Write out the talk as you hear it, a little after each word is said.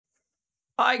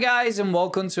Hi guys, and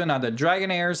welcome to another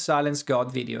Dragonheir Silence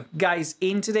God video. Guys,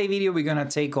 in today's video we're gonna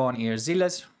take on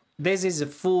IRZILLAS. This is a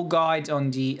full guide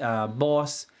on the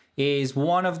boss. It is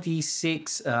one of the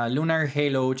 6 Lunar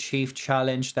Halo Chief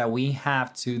Challenge that we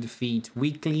have to defeat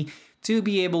weekly to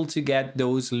be able to get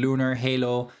those Lunar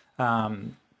Halo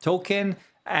token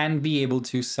and be able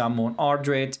to summon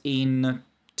Ardred in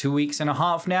 2.5 weeks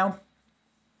now.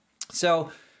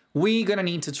 So we're gonna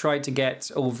need to try to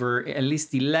get over at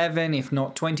least 11, if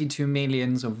not 22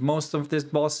 millions of most of these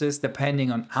bosses, depending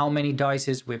on how many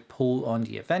dices we pull on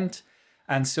the event.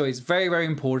 And so it's very, very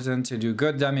important to do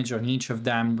good damage on each of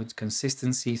them with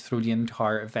consistency through the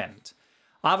entire event.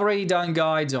 I've already done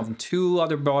guides on 2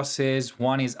 other bosses.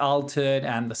 One is Altered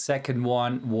and the second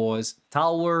one was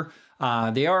Tower.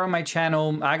 They are on my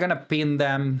channel. I'm gonna pin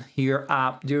them here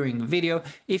up during the video.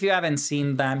 If you haven't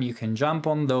seen them, you can jump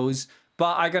on those.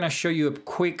 But I'm gonna show you a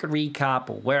quick recap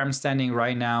of where I'm standing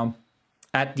right now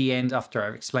at the end after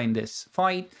I've explained this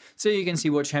fight, so you can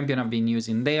see what champion I've been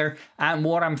using there and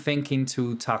what I'm thinking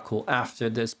to tackle after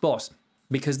this boss.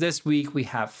 Because this week we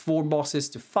have 4 bosses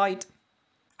to fight,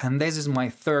 and this is my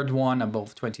 3rd one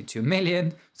above 22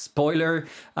 million. Spoiler,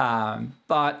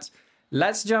 but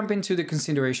let's jump into the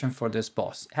consideration for this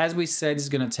boss. As we said, it's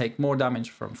gonna take more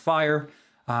damage from fire.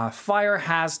 Fire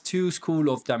has 2 schools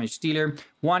of damage dealer.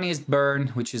 One is Burn,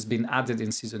 which has been added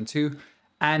in Season 2.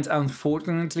 And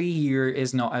unfortunately, here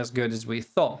is not as good as we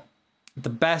thought. The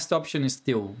best option is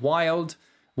still Wild.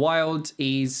 Wild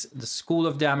is the school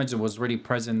of damage that was already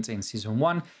present in Season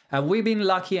 1. And we've been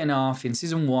lucky enough in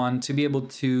Season 1 to be able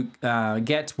to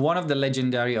get one of the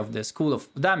legendary of the school of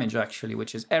damage, actually,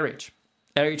 which is Erich.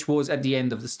 Erich was at the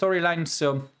end of the storyline.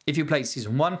 So if you played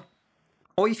Season 1,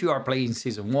 or if you are playing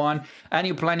Season 1 and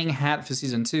you're planning ahead for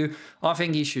Season 2, I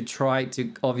think you should try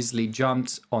to obviously jump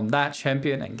on that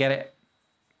champion and get it.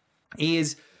 He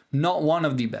is not one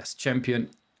of the best champion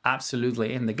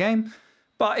absolutely in the game,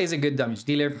 but is a good damage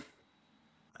dealer.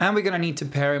 And we're going to need to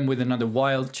pair him with another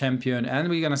wild champion, and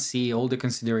we're going to see all the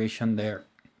consideration there.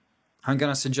 I'm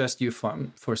going to suggest you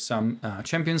for some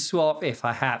champion swap if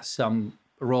I have some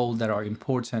role that are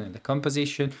important in the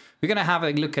composition. We're going to have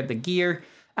a look at the gear.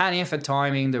 And if a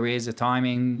timing, there is a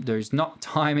timing. There's not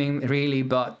timing really,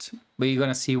 but we're going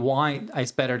to see why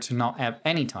it's better to not have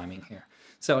any timing here.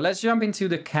 So let's jump into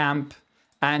the camp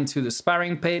and to the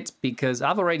sparring pit, because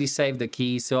I've already saved the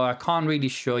key, so I can't really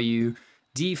show you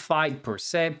the fight per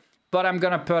se, but I'm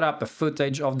going to put up a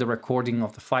footage of the recording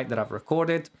of the fight that I've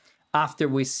recorded after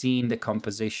we've seen the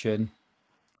composition.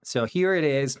 So here it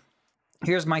is.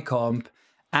 Here's my comp,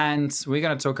 and we're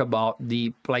going to talk about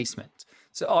the placement.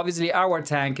 So obviously our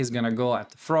tank is going to go at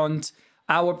the front.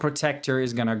 Our protector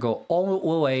is going to go all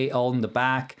the way on the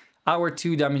back. Our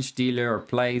 2 damage dealer are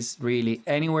placed really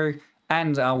anywhere.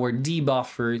 And our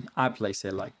debuffer, I place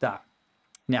it like that.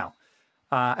 Now,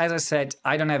 as I said,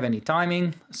 I don't have any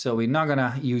timing. So we're not going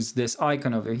to use this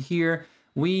icon over here.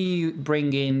 We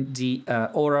bring in the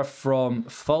aura from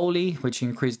Foley, which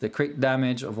increases the crit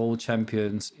damage of all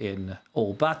champions in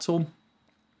all battle.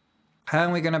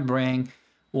 And we're going to bring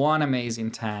one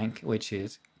amazing tank, which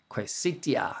is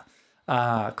Quesitia.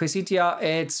 Quesitia,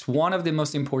 it's one of the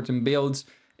most important builds.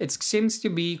 It seems to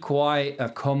be quite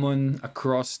common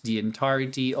across the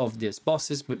entirety of these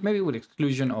bosses, but maybe with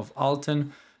exclusion of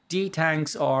Alton. The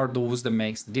tanks are those that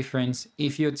makes the difference.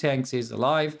 If your tank is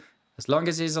alive, as long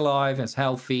as it's alive, it's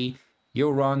healthy,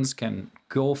 your runs can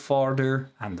go farther,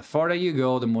 and the farther you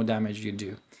go, the more damage you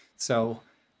do. So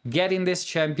getting these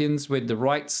champions with the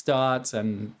right stats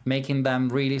and making them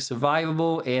really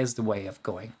survivable is the way of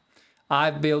going.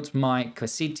 I've built my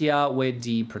Quesitia with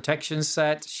the protection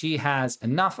set. She has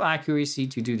enough accuracy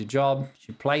to do the job.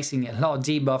 She's placing a lot of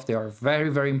debuff. They are very,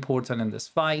 very important in this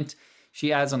fight. She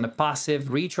has on the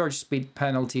passive recharge speed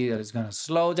penalty that is going to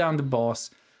slow down the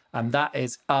boss. And that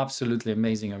is absolutely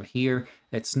amazing over here.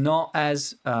 It's not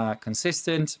as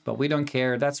consistent, but we don't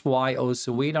care. That's why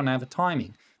also we don't have a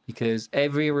timing, because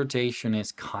every rotation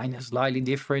is kind of slightly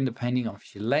different depending on if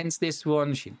she lands this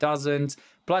one, she doesn't.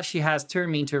 Plus she has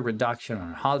turn meter reduction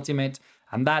on her ultimate,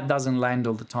 and that doesn't land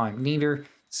all the time neither.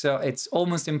 So it's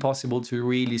almost impossible to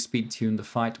really speed tune the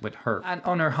fight with her. And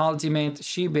on her ultimate,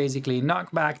 she basically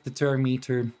knocked back the turn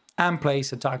meter and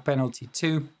place attack penalty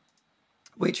 2,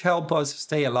 which help us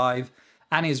stay alive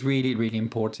and is really, really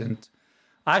important.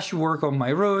 I should work on my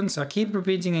runes. I keep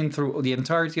repeating it through the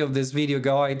entirety of this video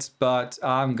guides, but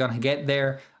I'm gonna get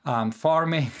there. I'm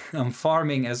farming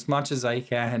as much as I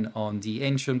can on the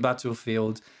ancient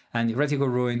battlefield and the heretical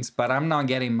ruins, but I'm not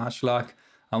getting much luck.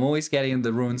 I'm always getting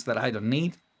the runes that I don't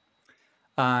need.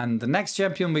 And the next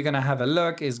champion we're gonna have a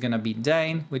look is gonna be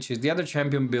Dane, which is the other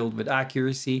champion built with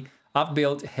accuracy. I've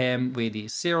built him with the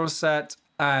Zero set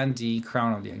and the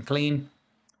Crown of the Unclean.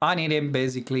 I need him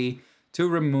basically to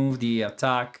remove the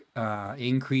attack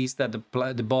increase that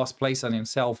the boss places on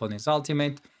himself on his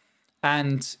ultimate.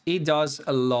 And he does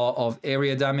a lot of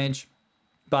area damage,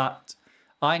 but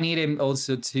I need him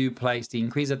also to place the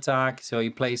increase attack. So he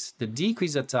plays the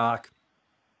decrease attack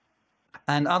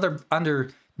and other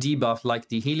under debuff like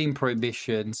the healing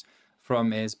prohibitions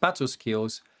from his battle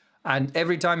skills. And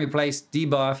every time he plays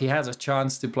debuff, he has a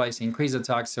chance to place increase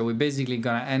attack. So we're basically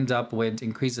going to end up with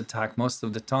increase attack most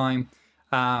of the time.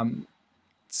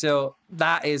 So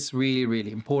that is really,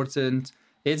 really important.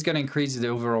 It's going to increase the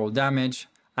overall damage,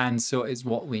 and so is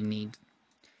what we need.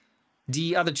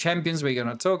 The other champions we're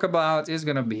going to talk about is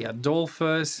going to be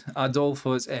Adolphus.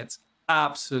 Adolphus, it's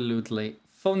absolutely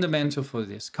fundamental for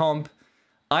this comp.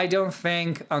 I don't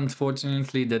think,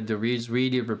 unfortunately, that there is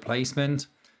really a replacement.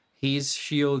 His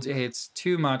shield is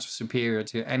too much superior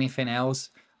to anything else,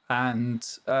 and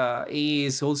he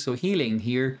is also healing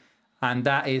here, and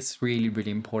that is really,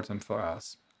 really important for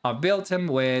us. I've built him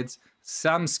with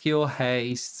some skill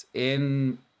haste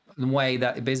in the way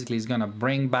that basically is going to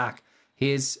bring back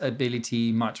his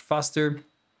ability much faster,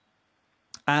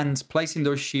 and placing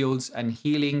those shields and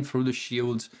healing through the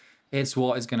shields, it's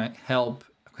what is going to help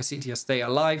Quissitia stay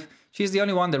alive. She's the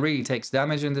only one that really takes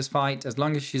damage in this fight as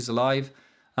long as she's alive.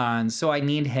 And so I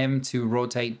need him to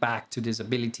rotate back to this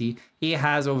ability. He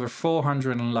has over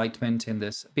 400 enlightenment in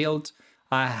this build.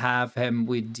 I have him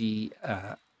with the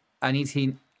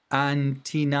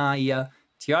Antinaya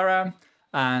Tiara,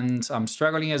 and I'm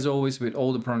struggling as always with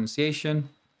all the pronunciation.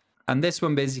 And this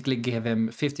one basically gave him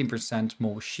 15%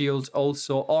 more shield,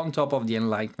 also on top of the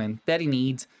enlightenment that he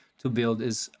needs to build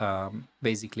his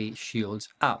basically shields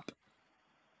up.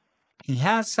 He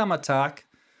has some attack.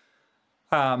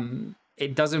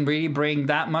 It doesn't really bring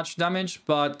that much damage,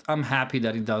 but I'm happy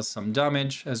that it does some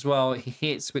damage as well. He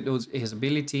hits with his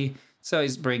ability, so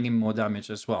he's bringing more damage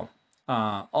as well.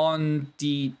 On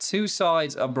the two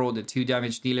sides, I brought the 2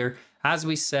 damage dealer. As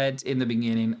we said in the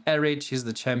beginning, Erich is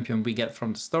the champion we get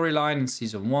from the storyline in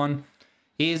Season 1.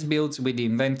 He is built with the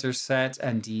Inventor set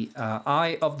and the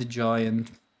Eye of the Giant.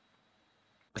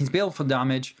 He's built for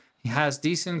damage. He has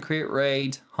decent crit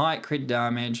rate, high crit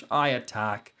damage, high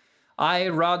attack. I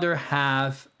rather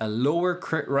have a lower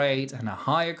crit rate and a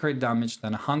higher crit damage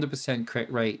than 100%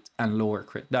 crit rate and lower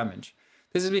crit damage.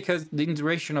 This is because the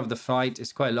duration of the fight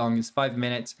is quite long, it's 5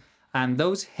 minutes, and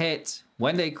those hits,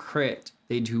 when they crit,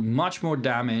 they do much more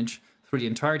damage through the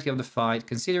entirety of the fight,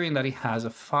 considering that he has a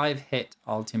 5-hit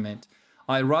ultimate.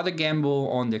 I rather gamble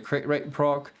on the crit rate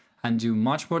proc and do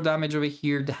much more damage over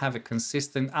here to have a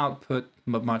consistent output,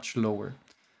 but much lower.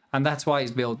 And that's why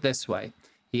he's built this way.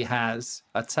 He has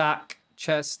attack,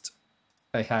 chest,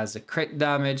 he has a crit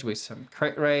damage with some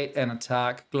crit rate and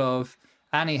attack glove,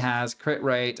 and he has crit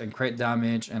rate and crit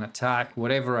damage and attack,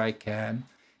 whatever I can.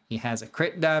 He has a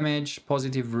crit damage,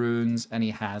 positive runes, and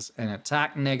he has an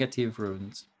attack, negative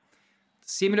runes.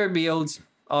 Similar builds,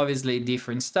 obviously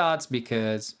different stats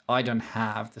because I don't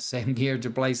have the same gear to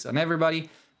place on everybody,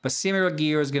 but similar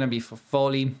gear is going to be for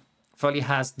Folly. Folly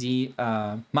has the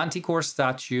Manticore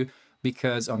statue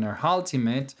because on her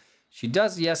ultimate, she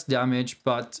does, yes, damage,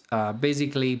 but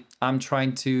basically I'm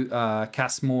trying to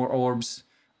cast more orbs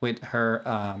with her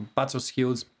battle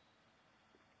skills.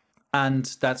 And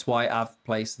that's why I've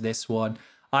placed this one.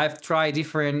 I've tried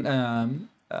different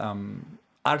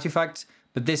artifacts,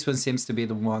 but this one seems to be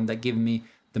the one that gives me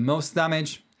the most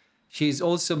damage. She's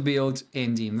also built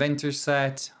in the Inventor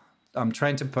set. I'm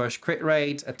trying to push crit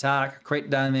rate, attack, crit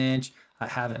damage. I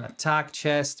have an attack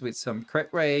chest with some crit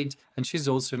rate, and she's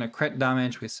also in a crit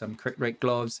damage with some crit rate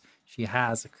gloves. She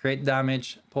has a crit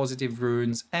damage, positive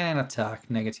runes, and an attack,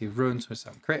 negative runes with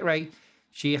some crit rate.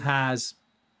 She has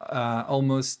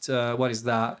almost,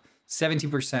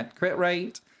 70% crit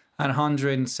rate and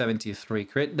 173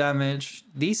 crit damage,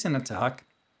 decent attack,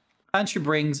 and she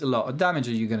brings a lot of damage,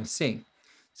 as you're going to see.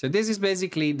 So this is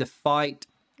basically the fight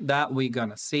that we're going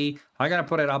to see. I'm going to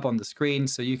put it up on the screen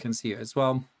so you can see it as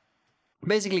well.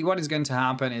 Basically, what is going to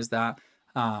happen is that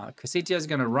Quissitia is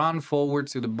going to run forward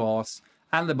to the boss,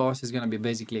 and the boss is going to be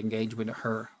basically engaged with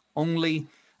her only,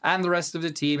 and the rest of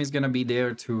the team is going to be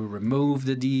there to remove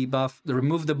the debuff,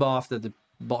 remove the buff that the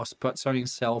boss puts on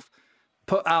himself,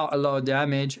 put out a lot of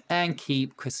damage, and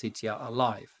keep Quissitia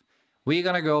alive. We're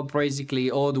going to go basically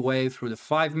all the way through the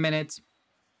 5 minutes.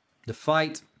 The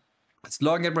fight, it's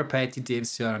long and repetitive,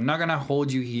 so I'm not going to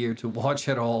hold you here to watch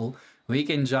it all. We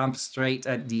can jump straight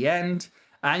at the end,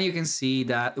 and you can see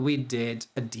that we did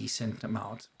a decent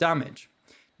amount of damage.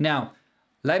 Now,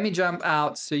 Let me jump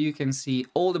out so you can see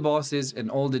all the bosses and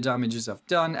all the damages I've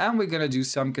done, and we're gonna do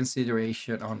some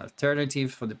consideration on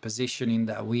alternative for the positioning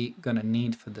that we're gonna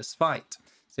need for this fight.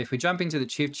 So if we jump into the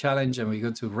Chief Challenge and we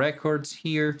go to records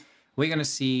here, we're gonna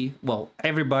see, well,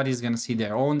 everybody's gonna see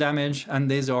their own damage, and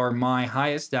these are my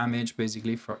highest damage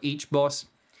basically for each boss.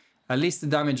 At least the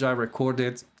damage I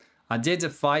recorded. I did a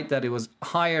fight that it was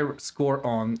higher score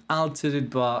on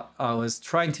Altitude, but I was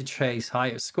trying to chase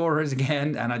higher scorers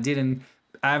again, and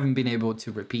I haven't been able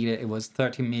to repeat it. It was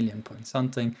 30 million point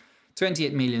something.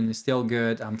 28 million is still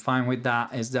good. I'm fine with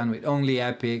that. It's done with only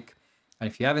Epic. And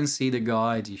if you haven't seen the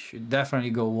guide, you should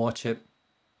definitely go watch it.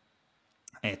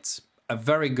 It's a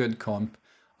very good comp.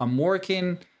 I'm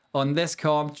working on this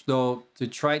comp though to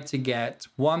try to get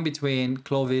one between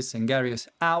Clovis and Garius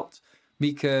out,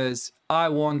 because I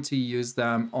want to use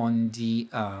them on the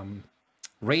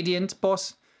Radiant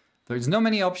boss. There's no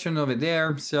many options over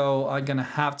there, so I'm gonna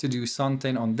have to do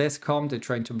something on this comp. They're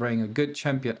trying to bring a good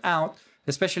champion out,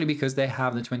 especially because they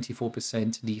have the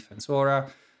 24% defense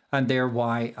aura, and they're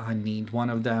why I need one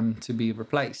of them to be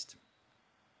replaced.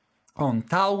 On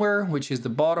Tower, which is the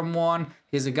bottom one,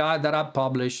 is a guy that I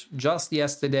published just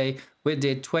yesterday. We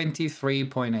did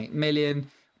 23.8 million.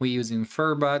 We're using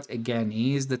Furbat. Again,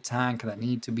 he is the tank that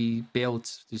needs to be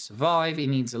built to survive. He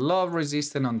needs a lot of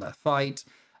resistance on that fight.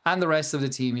 And the rest of the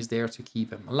team is there to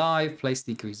keep him alive, place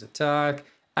decrease attack,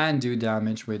 and do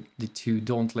damage with the 2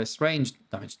 Dauntless range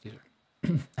damage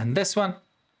dealer. And this one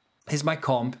is my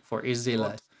comp for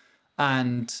IRZILLAS.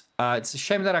 And it's a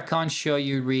shame that I can't show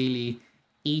you really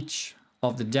each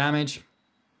of the damage.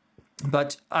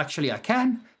 But actually I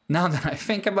can, now that I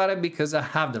think about it, because I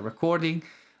have the recording.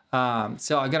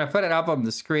 So I'm going to put it up on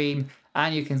the screen,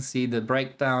 and you can see the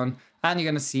breakdown. And you're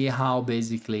going to see how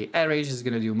basically Erich is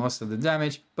going to do most of the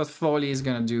damage, but Foley is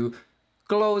going to do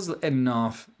close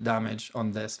enough damage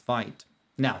on this fight.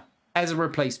 Now, as a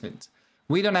replacement,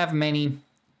 we don't have many.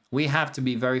 We have to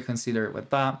be very considerate with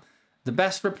that. The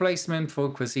best replacement for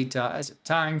Quasita as a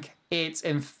tank, it's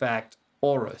in fact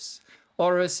Horus.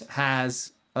 Horus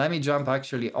has, let me jump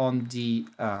actually on the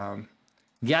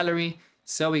gallery.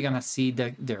 So we're going to see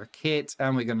their kit,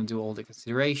 and we're going to do all the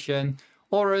consideration.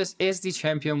 Horus is the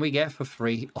champion we get for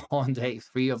free on day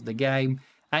 3 of the game,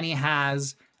 and he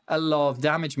has a lot of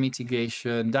damage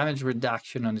mitigation, damage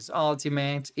reduction on his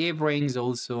ultimate. He brings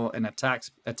also an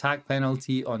attack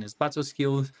penalty on his battle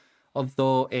skills,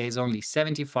 although it is only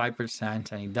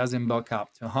 75% and he doesn't buck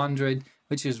up to 100,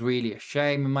 which is really a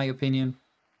shame in my opinion.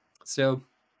 So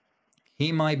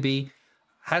he might be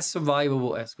has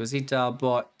survivable as Quasita,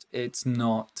 but it's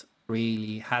not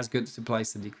really as good to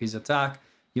place the decrease attack.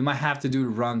 You might have to do the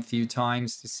run a few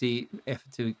times to see if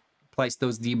to place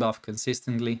those debuff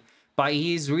consistently. But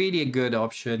he's really a good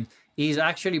option. He's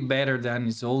actually better than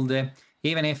Isolde.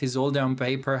 Even if Isolde on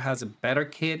paper has a better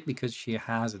kit because she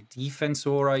has a defense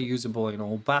aura usable in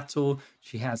all battle.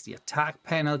 She has the attack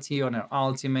penalty on her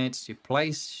ultimate. She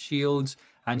plays shields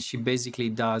and she basically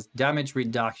does damage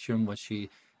reduction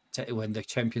when the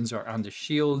champions are under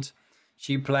shield.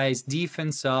 She plays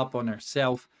defense up on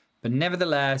herself, but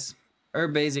nevertheless, her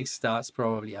basic stats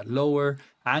probably are lower,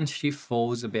 and she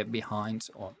falls a bit behind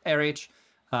on Erich.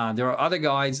 There are other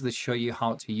guides that show you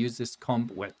how to use this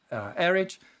comp with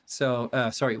Erich. So,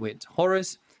 with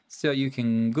Horus. So you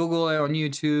can Google it on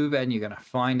YouTube, and you're gonna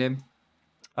find him.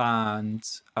 And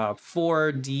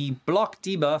for the block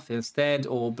debuff instead,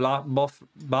 or block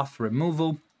buff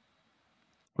removal,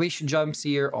 we should jump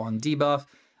here on debuff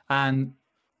and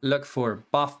look for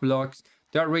buff blocks.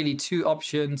 There are really two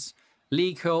options.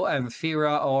 Liko and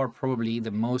Fira are probably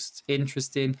the most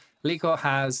interesting. Liko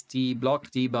has the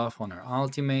block debuff on her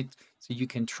ultimate, so you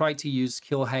can try to use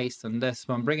kill haste on this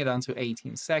one, bring it down to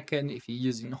 18 seconds. If you're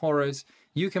using Horus,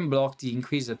 you can block the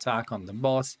increased attack on the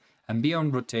boss and be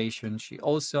on rotation. She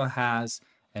also has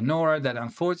an aura that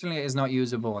unfortunately is not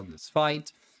usable in this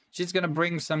fight. She's going to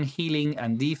bring some healing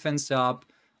and defense up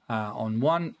on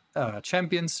one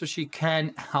champion, so she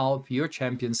can help your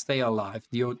champion stay alive,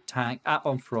 your tank up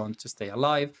on front to stay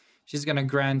alive. She's going to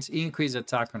grant increased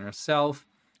attack on herself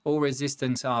or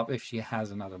resistance up if she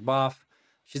has another buff.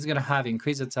 She's going to have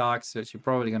increased attack, so she's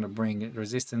probably going to bring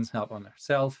resistance up on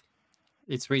herself.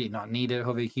 It's really not needed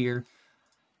over here,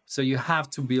 so you have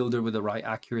to build her with the right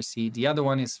accuracy. The other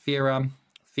one is Fira.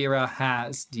 Fira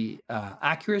has the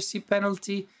accuracy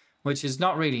penalty, which is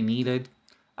not really needed,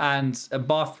 and a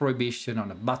buff prohibition on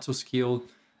a battle skill.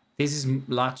 This is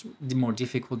much more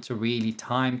difficult to really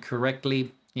time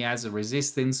correctly. He has a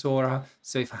resistance aura,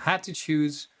 so if I had to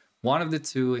choose one of the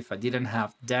two, if I didn't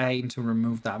have Dane to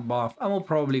remove that buff, I will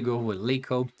probably go with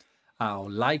Liko or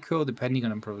Lyko, depending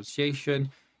on the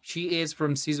pronunciation. She is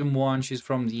from season 1. She's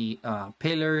from the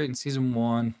pillar in season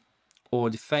 1, or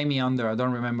the Fame Under. I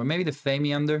don't remember. Maybe the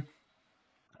Fame Under.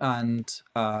 And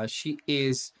she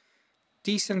is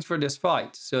decent for this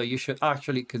fight, so you should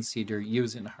actually consider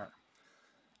using her.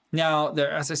 Now,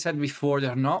 as I said before,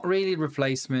 they're not really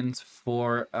replacements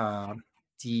for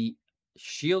the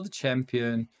shield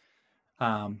champion.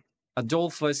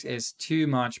 Adolphus is too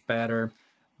much better.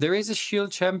 There is a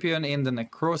shield champion in the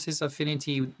Necrosis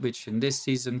affinity, which in this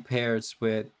season pairs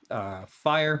with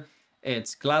fire.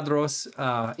 It's Gladros.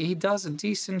 He does a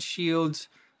decent shield,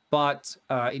 but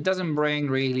it doesn't bring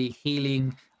really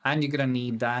healing, and you're gonna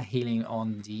need that healing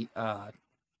on the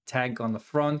tank on the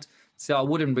front. So I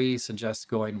wouldn't really suggest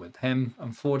going with him,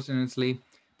 unfortunately.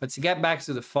 But to get back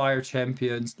to the fire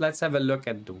champions, let's have a look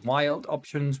at the wild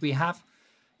options we have.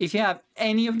 If you have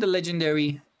any of the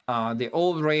legendary, they're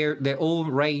all rare, they're all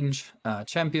range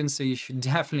champions, so you should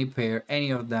definitely pair any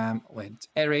of them with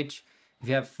Erich. If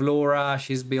you have Flora,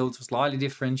 she's built slightly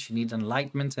different. She needs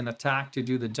enlightenment and attack to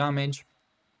do the damage.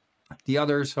 The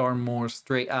others are more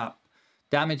straight up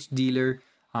damage dealer,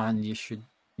 and you should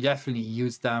definitely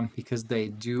use them because they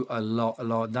do a lot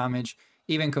of damage,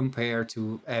 even compared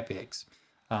to epics.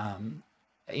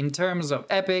 In terms of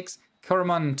epics,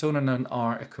 Karaman and Tonanon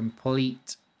are a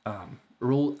complete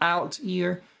rule out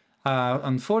here.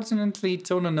 Unfortunately,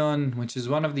 Tonanon, which is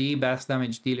one of the best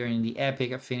damage dealer in the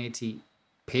epic affinity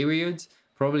period,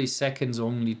 probably seconds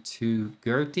only to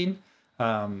Gertin.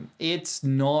 It's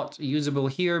not usable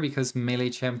here because melee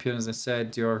champion, as I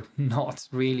said, you're not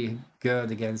really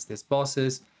good against these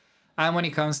bosses. And when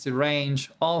it comes to range,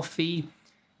 Alfie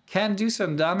can do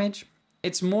some damage.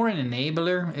 It's more an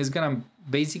enabler. It's gonna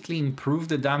basically improve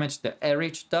the damage that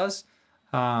Erich does,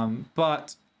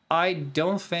 but I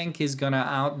don't think he's gonna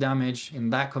out damage in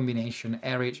that combination.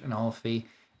 Erich and Alfie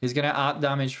is gonna out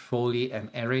damage Foley and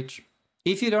Erich.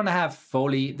 If you don't have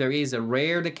Foley, there is a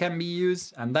rare that can be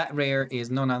used, and that rare is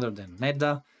none other than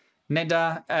Nedda.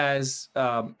 Nedda has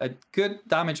a good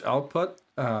damage output,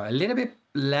 a little bit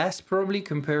less probably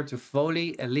compared to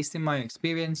Foley, at least in my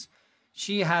experience.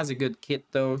 She has a good kit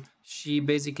though. She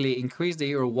basically increased the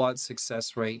hero ward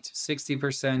success rate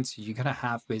 60%, so you're gonna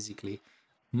have basically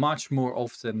much more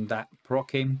often that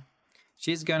proccing.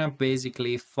 She's gonna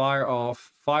basically fire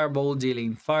off fireball,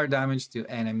 dealing fire damage to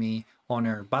enemy on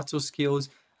her battle skills,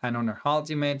 and on her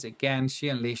ultimate, again, she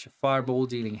unleashes a fireball,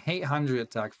 dealing 800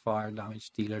 attack fire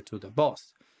damage dealer to the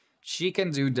boss. She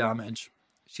can do damage.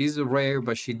 She's a rare,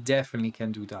 but she definitely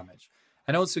can do damage.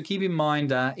 And also keep in mind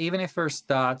that even if her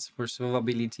stats for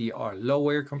survivability are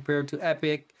lower compared to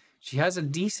Epic, she has a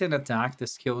decent attack that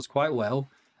scales quite well.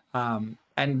 And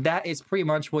that is pretty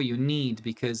much what you need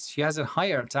because she has a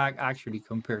higher attack actually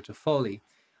compared to Foley.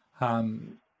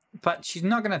 But she's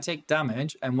not going to take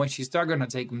damage. And when she starts going to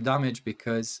take damage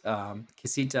because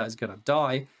Kisita is going to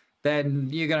die, then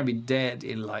you're going to be dead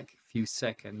in like a few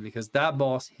seconds because that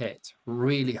boss hits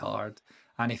really hard.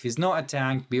 And if he's not a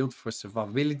tank built for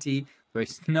survivability,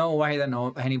 there's no way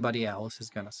that anybody else is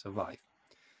going to survive.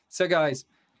 So guys,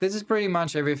 this is pretty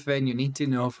much everything you need to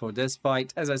know for this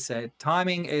fight. As I said,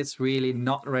 timing is really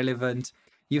not relevant.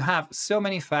 You have so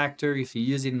many factors. If you're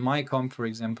using my comp, for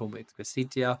example, with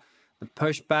Quesitia, the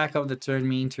pushback of the turn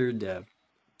meter, the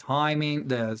timing,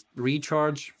 the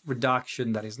recharge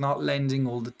reduction that is not landing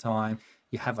all the time.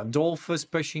 You have Adolphus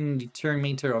pushing the turn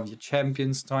meter of your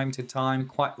champions time to time,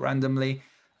 quite randomly.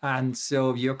 And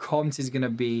so your comp is going to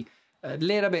be a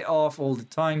little bit off all the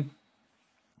time.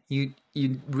 You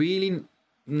really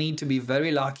need to be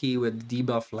very lucky with the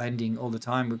debuff landing all the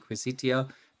time with Quesitia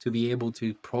to be able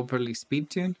to properly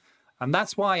speed tune. And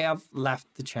that's why I've left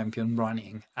the champion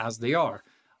running as they are.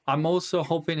 I'm also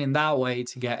hoping in that way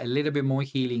to get a little bit more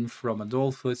healing from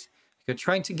Adolphus. Because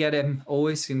trying to get him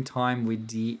always in time with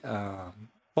the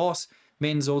boss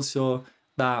means also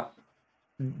that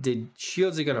the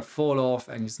shields are going to fall off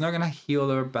and it's not going to heal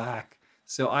her back.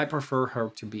 So I prefer her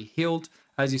to be healed.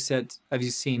 As you said, have you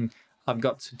seen, I've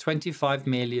got to 25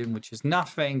 million, which is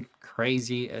nothing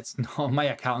crazy. It's not, my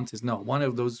account is not one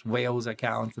of those whales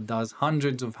accounts that does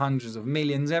hundreds of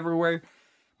millions everywhere.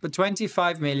 But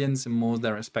 25 million is more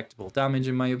than respectable damage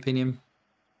in my opinion.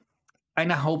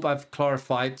 And I hope I've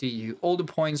clarified to you all the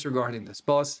points regarding this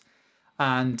boss.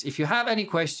 And if you have any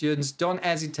questions, don't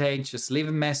hesitate, just leave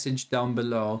a message down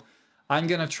below. I'm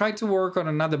gonna try to work on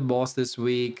another boss this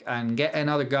week and get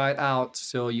another guide out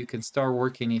so you can start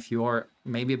working. If you are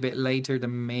maybe a bit later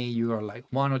than me, you are like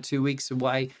 1 or 2 weeks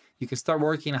away, you can start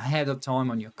working ahead of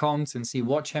time on your comps and see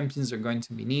what champions are going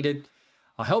to be needed.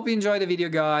 I hope you enjoyed the video,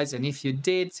 guys, and if you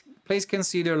did, please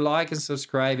consider like and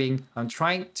subscribing. I'm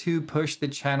trying to push the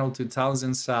channel to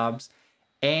 1,000 subs.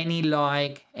 Any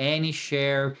like, any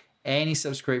share, any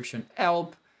subscription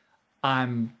help.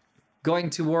 I'm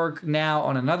going to work now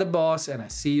on another boss, and I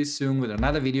see you soon with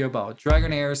another video about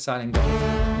Dragonheir Silent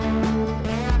God.